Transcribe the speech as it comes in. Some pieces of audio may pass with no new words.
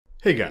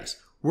Hey guys,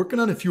 working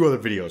on a few other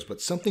videos,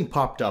 but something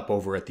popped up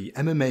over at the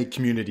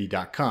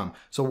MMAcommunity.com,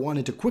 so I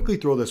wanted to quickly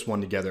throw this one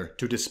together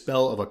to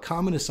dispel of a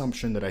common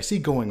assumption that I see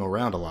going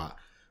around a lot.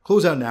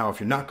 Close out now if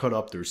you're not caught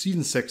up through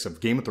Season 6 of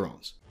Game of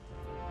Thrones.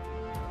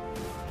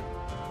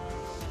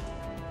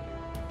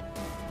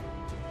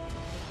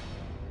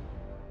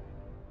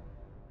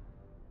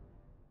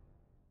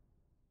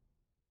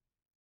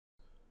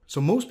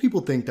 So most people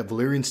think that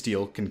Valyrian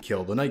steel can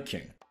kill the Night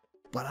King,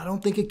 but I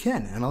don't think it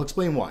can, and I'll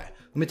explain why.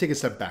 Let me take a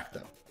step back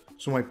though.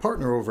 So my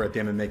partner over at the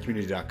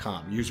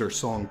MMAcommunity.com, user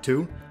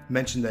Song2,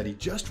 mentioned that he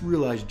just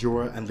realized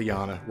Jorah and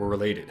Lyanna were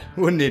related.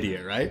 What an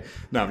idiot, right?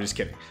 No, I'm just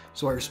kidding.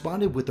 So I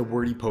responded with a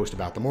wordy post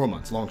about the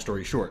Mormonts, long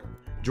story short.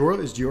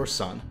 Jorah is Jorah's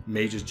son,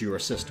 Mage is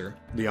Jorah's sister,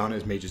 Lyanna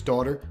is Mage's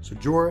daughter, so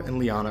Jorah and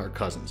Lyanna are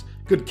cousins.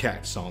 Good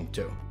catch,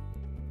 Song2.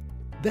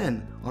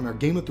 Then, on our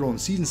Game of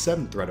Thrones Season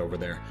 7 thread over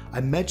there, I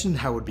mentioned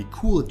how it would be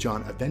cool if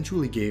Jon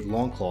eventually gave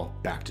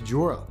Longclaw back to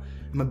Jorah.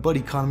 And my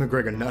buddy Conor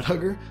McGregor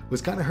Nuthugger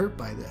was kinda hurt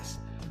by this.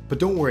 But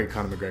don't worry,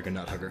 Conor McGregor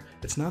Nuthugger,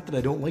 it's not that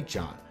I don't like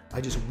Jon.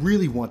 I just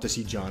really want to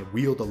see Jon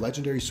wield a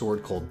legendary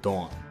sword called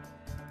Dawn.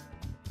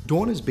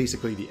 Dawn is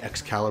basically the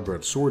Excalibur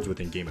of swords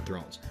within Game of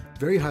Thrones.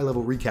 Very high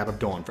level recap of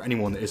Dawn for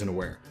anyone that isn't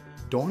aware.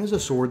 Dawn is a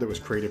sword that was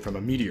created from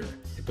a meteor.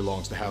 It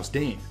belongs to House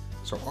Dayne.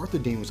 Sir Arthur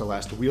Dayne was the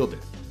last to wield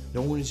it.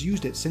 No one has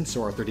used it since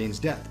Sir Arthur Dayne's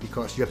death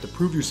because you have to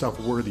prove yourself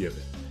worthy of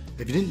it.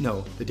 If you didn't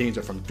know, the Danes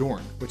are from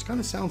Dorne, which kind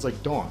of sounds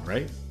like dawn,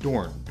 right?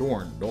 Dorne,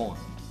 Dorne, Dawn.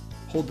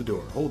 Hold the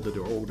door, hold the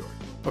door, hold the door.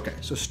 Okay,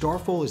 so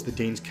Starfall is the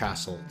Danes'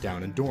 castle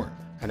down in Dorne,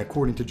 and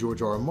according to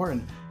George R.R.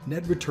 Martin,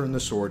 Ned returned the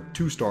sword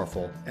to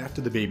Starfall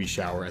after the baby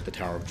shower at the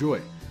Tower of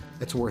Joy.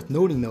 It's worth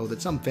noting though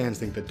that some fans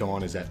think that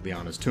Dawn is at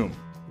Lyanna's tomb.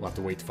 We'll have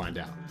to wait to find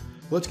out.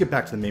 Let's get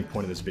back to the main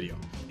point of this video.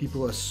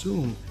 People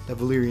assume that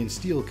Valyrian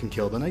steel can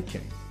kill the Night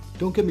King.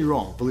 Don't get me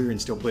wrong, Valyrian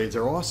steel blades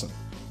are awesome,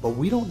 but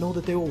we don't know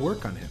that they will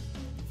work on him.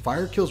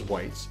 Fire kills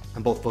whites,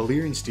 and both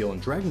Valyrian steel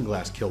and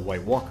dragonglass kill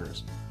White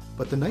Walkers.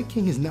 But the Night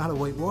King is not a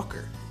White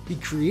Walker. He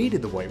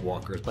created the White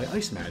Walkers by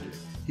ice magic.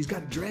 He's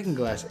got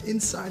dragonglass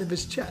inside of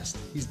his chest.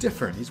 He's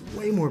different, he's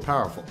way more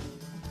powerful.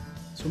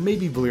 So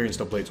maybe Valyrian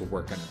steel blades will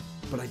work on him,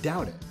 but I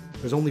doubt it.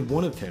 There's only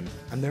one of him,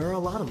 and there are a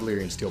lot of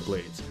Valyrian steel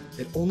blades.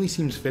 It only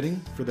seems fitting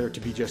for there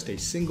to be just a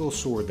single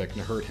sword that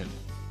can hurt him.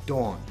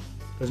 Dawn.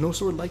 There's no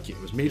sword like it.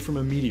 It was made from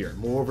a meteor.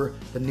 Moreover,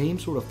 the name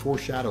sort of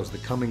foreshadows the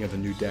coming of a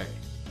new day,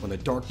 when the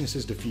darkness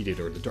is defeated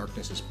or the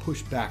darkness is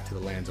pushed back to the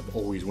lands of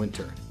always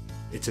winter.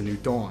 It's a new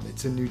dawn,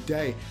 it's a new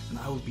day, and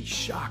I would be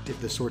shocked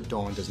if the sword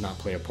Dawn does not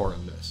play a part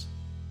in this.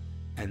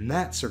 And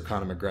that, Sir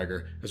Conor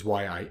McGregor, is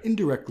why I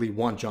indirectly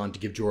want Jon to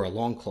give Jorah a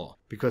Longclaw,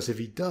 because if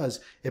he does,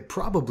 it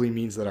probably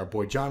means that our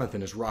boy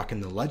Jonathan is rocking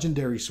the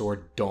legendary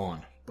sword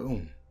Dawn.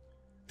 Boom.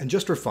 And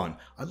just for fun,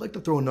 I'd like to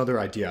throw another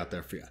idea out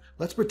there for you.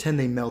 Let's pretend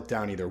they melt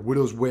down either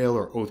Widow's Wail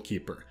or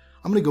Oathkeeper.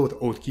 I'm gonna go with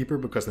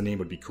Oathkeeper because the name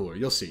would be cooler.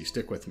 You'll see,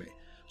 stick with me.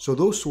 So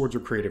those swords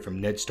were created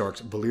from Ned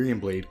Stark's Valyrian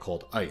blade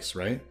called Ice,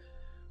 right?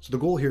 So the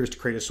goal here is to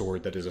create a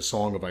sword that is a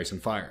song of ice and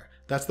fire.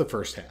 That's the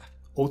first half.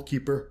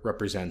 Oathkeeper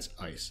represents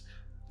ice.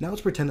 Now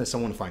let's pretend that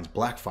someone finds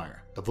Blackfire,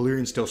 the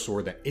Valyrian steel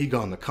sword that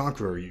Aegon the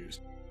Conqueror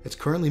used. It's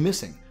currently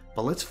missing,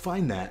 but let's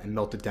find that and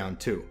melt it down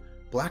too.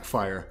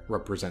 Blackfire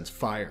represents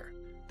fire.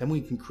 Then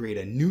we can create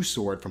a new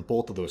sword from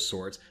both of those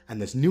swords,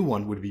 and this new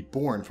one would be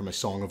born from a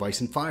song of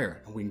ice and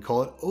fire, and we can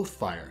call it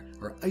Oathfire,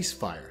 or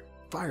Icefire,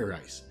 Fire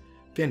Ice.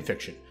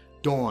 Fanfiction.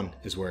 Dawn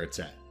is where it's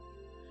at.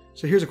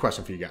 So here's a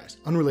question for you guys,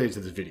 unrelated to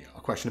this video,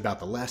 a question about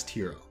the last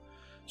hero.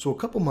 So a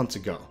couple months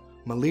ago,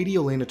 my lady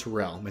Elena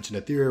Terrell mentioned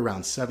a theory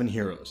around 7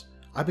 heroes.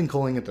 I've been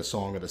calling it the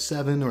Song of the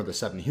Seven or the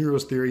 7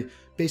 Heroes theory.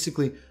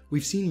 Basically,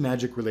 we've seen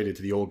magic related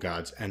to the old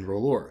gods and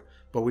R'hllor,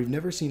 but we've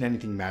never seen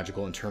anything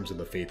magical in terms of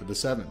the faith of the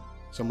 7.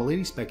 So my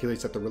lady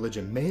speculates that the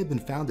religion may have been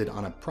founded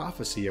on a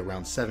prophecy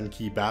around 7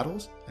 key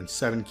battles and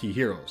 7 key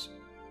heroes.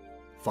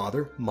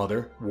 Father,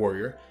 Mother,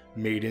 Warrior,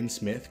 Maiden,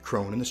 Smith,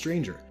 Crone, and the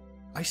Stranger.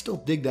 I still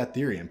dig that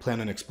theory and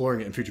plan on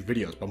exploring it in future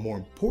videos, but more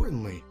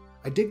importantly,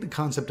 I dig the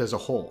concept as a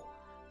whole.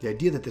 The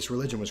idea that this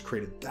religion was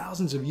created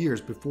thousands of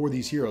years before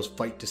these heroes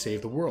fight to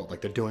save the world,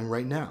 like they're doing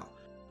right now.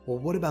 Well,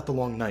 what about the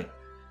Long Night?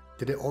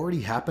 Did it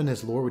already happen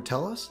as lore would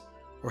tell us?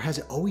 Or has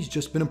it always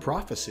just been a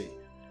prophecy?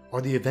 Are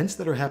the events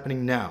that are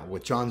happening now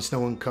with Jon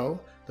Snow and co.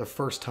 the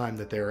first time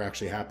that they are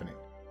actually happening?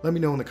 Let me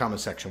know in the comment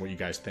section what you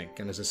guys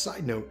think. And as a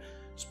side note,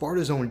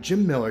 Sparta's own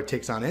Jim Miller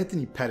takes on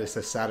Anthony Pettis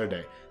this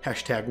Saturday.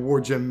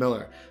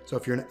 #WarJimMiller. So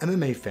if you're an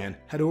MMA fan,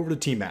 head over to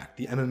TMAC,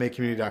 the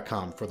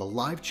MMAcommunity.com, for the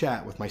live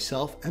chat with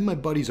myself and my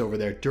buddies over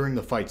there during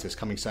the fights this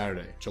coming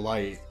Saturday, July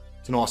 8th.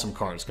 It's an awesome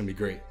card, it's going to be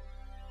great.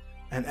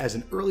 And as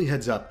an early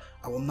heads up,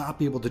 I will not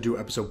be able to do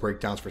episode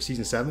breakdowns for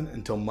Season 7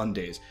 until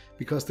Mondays,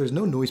 because there's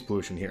no noise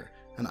pollution here,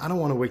 and I don't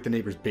want to wake the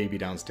neighbor's baby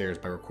downstairs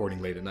by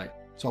recording late at night.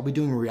 So I'll be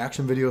doing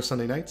reaction videos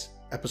Sunday nights,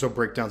 episode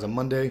breakdowns on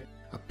Monday,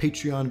 a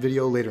Patreon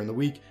video later in the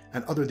week,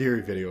 and other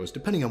theory videos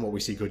depending on what we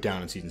see go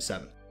down in Season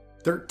 7.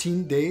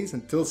 13 days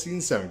until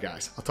Season 7,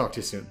 guys. I'll talk to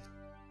you soon.